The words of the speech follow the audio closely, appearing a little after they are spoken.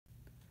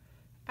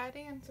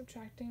adding and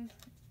subtracting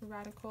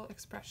radical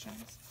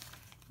expressions.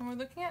 When we're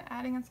looking at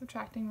adding and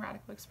subtracting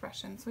radical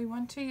expressions, we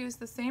want to use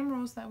the same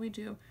rules that we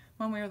do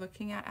when we are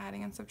looking at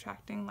adding and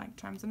subtracting like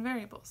terms and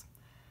variables.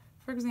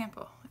 For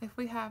example, if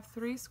we have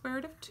 3 square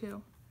root of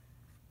 2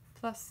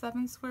 plus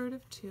 7 square root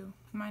of 2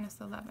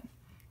 minus 11,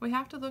 we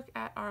have to look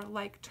at our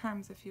like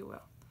terms, if you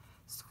will.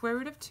 Square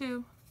root of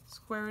 2,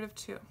 square root of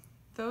 2.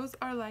 Those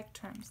are like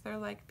terms. They're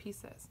like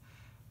pieces.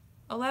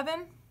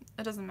 11,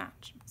 it doesn't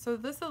match. So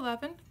this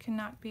 11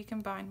 cannot be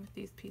combined with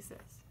these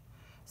pieces.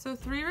 So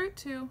 3 root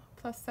 2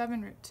 plus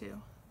 7 root 2,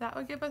 that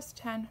would give us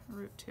 10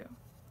 root 2.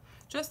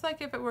 Just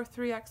like if it were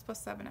 3x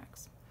plus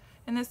 7x.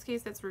 In this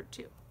case, it's root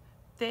 2.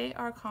 They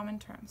are common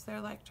terms. They're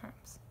like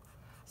terms.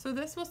 So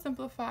this will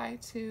simplify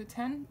to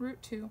 10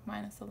 root 2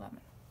 minus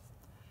 11.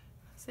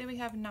 Say we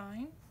have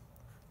 9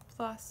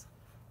 plus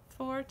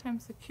 4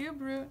 times the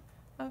cube root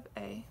of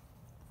a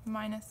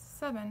minus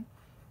 7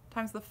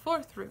 times the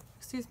 4th root,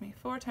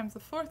 4 times the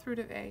 4th root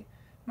of a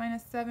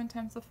minus 7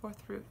 times the 4th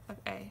root of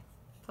a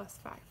plus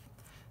 5.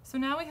 So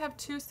now we have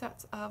two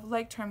sets of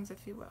like terms,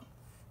 if you will.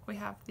 We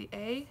have the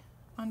a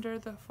under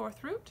the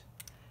 4th root,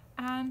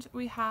 and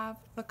we have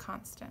the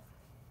constant.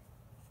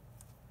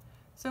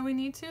 So we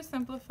need to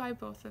simplify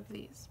both of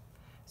these.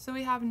 So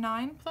we have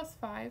 9 plus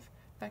 5,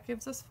 that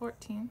gives us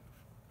 14.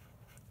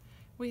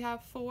 We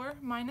have 4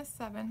 minus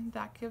 7,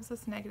 that gives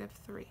us negative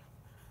 3.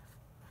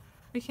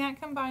 We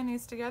can't combine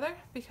these together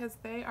because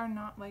they are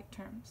not like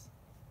terms.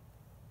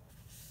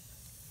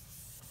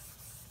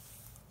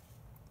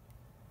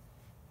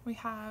 We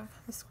have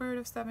the square root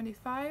of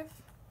 75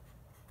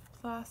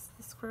 plus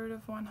the square root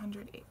of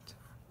 108.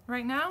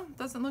 Right now, it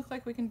doesn't look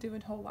like we can do a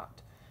whole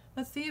lot.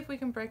 Let's see if we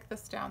can break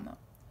this down though.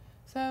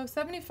 So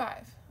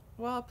 75,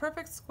 well, a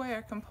perfect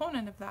square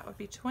component of that would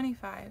be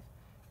 25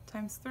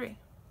 times 3.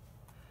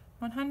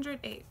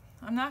 108.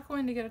 I'm not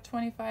going to get a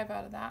 25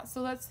 out of that,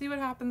 so let's see what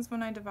happens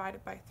when I divide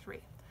it by 3.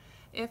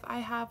 If I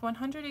have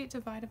 108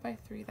 divided by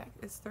 3, that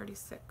is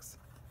 36.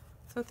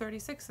 So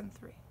 36 and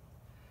 3.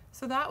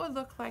 So that would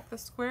look like the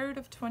square root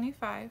of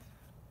 25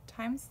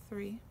 times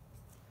 3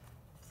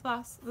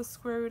 plus the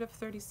square root of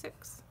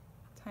 36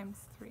 times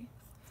 3.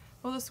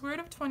 Well, the square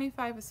root of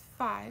 25 is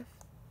 5,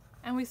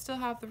 and we still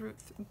have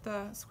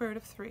the square root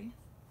of 3.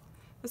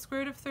 The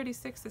square root of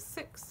 36 is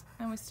 6,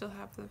 and we still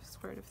have the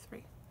square root of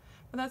 3.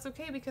 But that's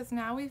okay because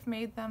now we've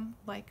made them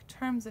like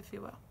terms, if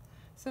you will.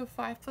 So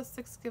 5 plus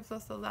 6 gives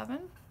us 11,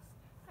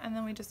 and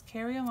then we just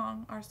carry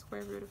along our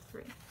square root of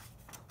 3.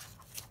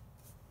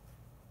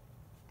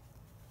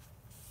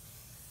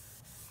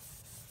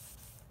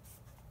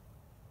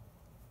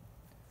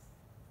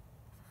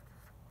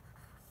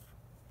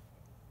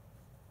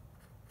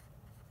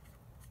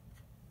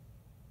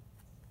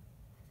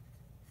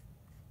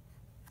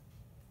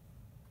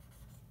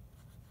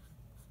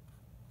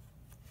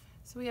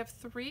 So we have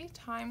 3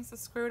 times the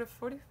square root of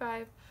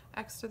 45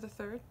 x to the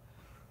 3rd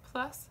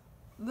plus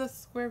the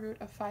square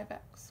root of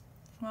 5x.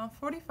 Well,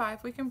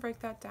 45, we can break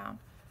that down.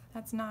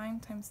 That's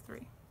 9 times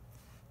 3.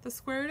 The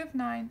square root of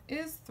 9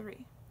 is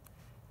 3.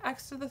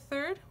 X to the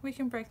 3rd, we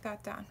can break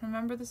that down.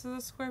 Remember, this is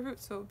a square root,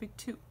 so it would be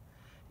 2.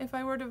 If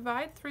I were to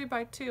divide 3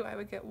 by 2, I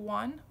would get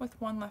 1 with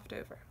 1 left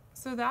over.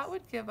 So that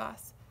would give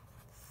us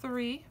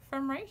 3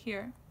 from right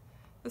here.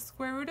 The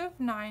square root of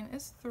 9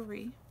 is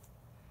 3.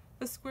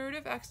 The square root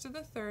of x to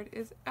the 3rd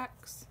is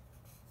x,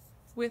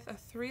 with a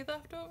 3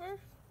 left over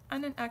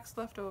and an x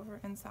left over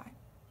inside.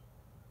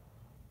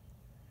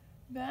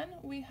 Then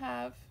we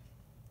have,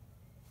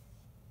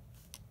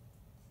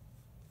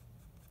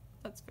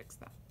 let's fix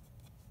that.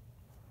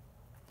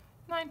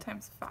 9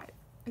 times 5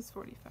 is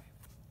 45.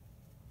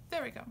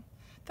 There we go.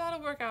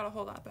 That'll work out a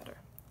whole lot better.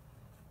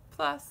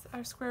 Plus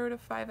our square root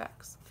of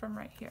 5x from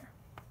right here.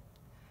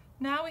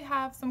 Now we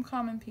have some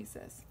common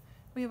pieces.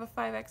 We have a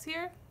 5x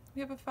here, we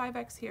have a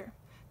 5x here.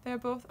 They're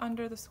both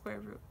under the square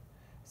root.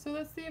 So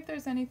let's see if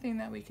there's anything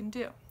that we can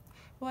do.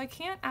 Well, I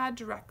can't add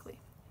directly.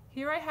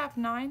 Here I have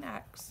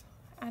 9x,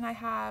 and I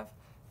have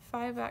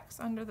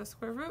 5x under the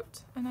square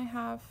root, and I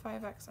have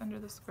 5x under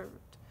the square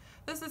root.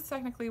 This is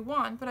technically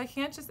 1, but I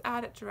can't just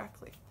add it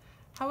directly.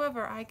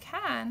 However, I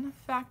can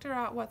factor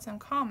out what's in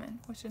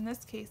common, which in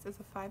this case is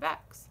a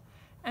 5x,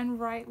 and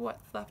write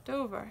what's left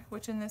over,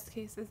 which in this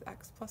case is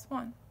x plus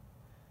 1.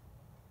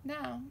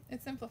 Now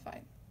it's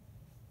simplified.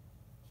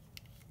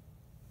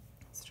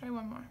 Let's try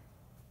one more.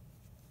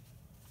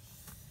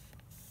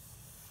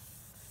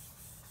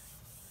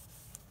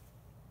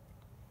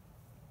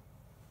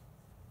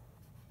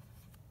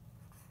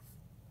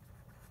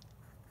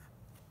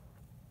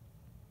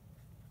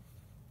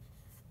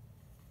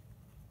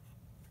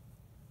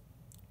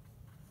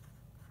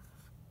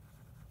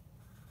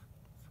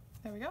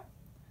 There we go.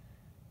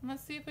 And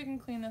let's see if we can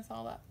clean this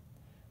all up.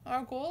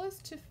 Our goal is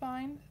to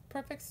find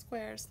perfect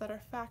squares that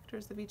are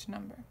factors of each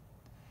number.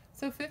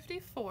 So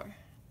 54,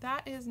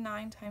 that is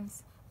 9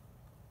 times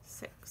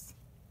 6.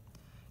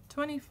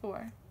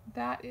 24,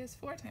 that is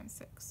 4 times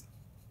 6.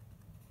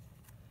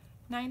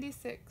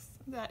 96,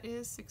 that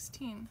is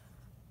 16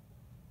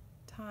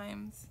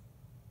 times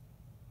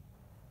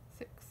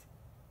 6.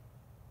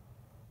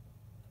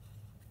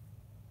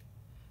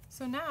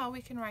 So now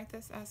we can write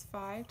this as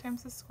 5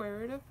 times the square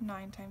root of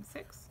 9 times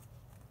 6,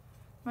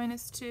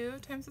 minus 2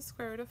 times the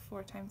square root of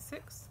 4 times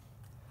 6,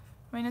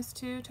 minus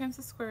 2 times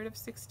the square root of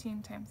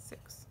 16 times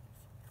 6.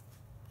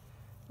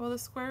 Well, the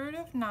square root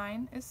of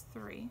 9 is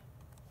 3,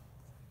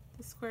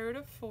 the square root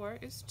of 4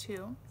 is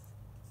 2,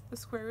 the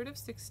square root of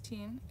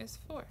 16 is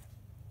 4.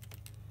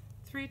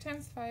 3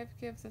 times 5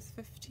 gives us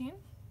 15,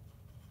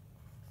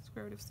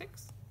 square root of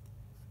 6,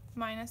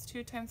 minus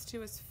 2 times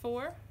 2 is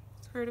 4,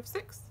 square root of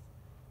 6,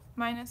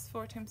 minus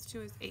 4 times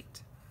 2 is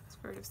 8,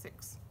 square root of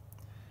 6.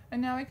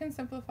 And now we can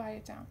simplify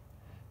it down.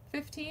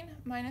 15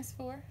 minus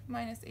 4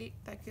 minus 8,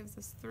 that gives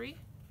us 3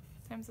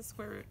 times the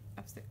square root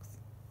of 6.